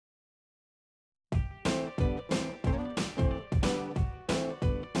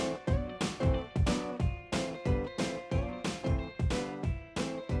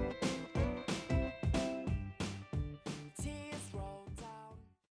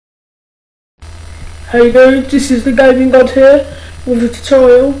Hey guys, this is the Gaming God here with a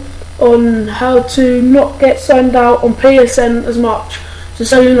tutorial on how to not get signed out on PSN as much. So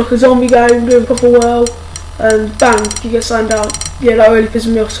say you're like a zombie game doing proper well and bang, you get signed out. Yeah, that really pisses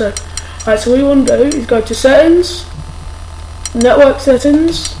me off so. Alright, so what you want to do is go to settings, network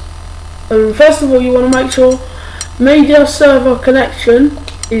settings, and first of all you want to make sure media server connection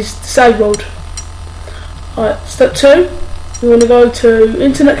is disabled. Alright, step 2, you want to go to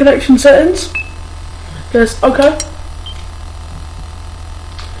internet connection settings. Press OK.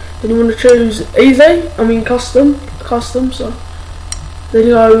 Then you want to choose custom. So then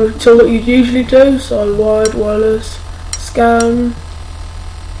you go to what you'd usually do. So wired, wireless, scan.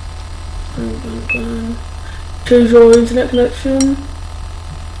 Choose your internet connection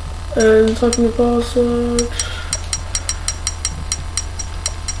and type in the password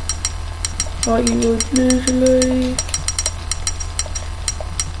like you would usually.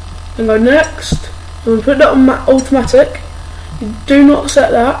 And go next. You want to put that on automatic. You do not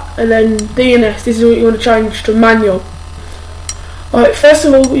set that, and then DNS. This is what you want to change to manual. Alright, first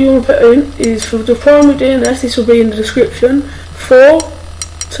of all, what you want to put in is for the primary DNS. This will be in the description.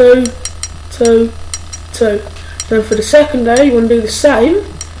 4222. Then for the secondary, you want to do the same,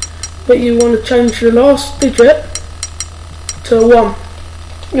 but you want to change the last digit to 1.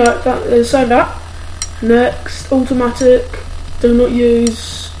 Right, so that. Next, automatic. Do not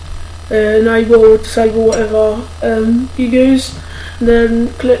use. Enable or disable whatever you use, and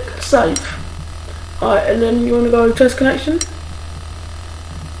then click save. Alright, and then you want to go test connection.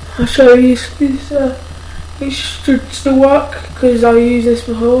 I'll show you it should still work because I used this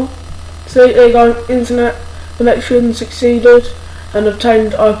before. So there you go, internet connection succeeded and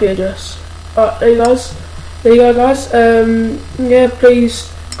obtained IP address. Alright, there you go guys. Yeah, please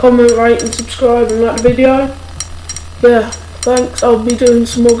comment, rate and subscribe and like the video. Yeah. Thanks, I'll be doing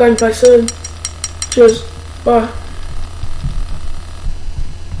some more gameplay soon. Cheers, bye.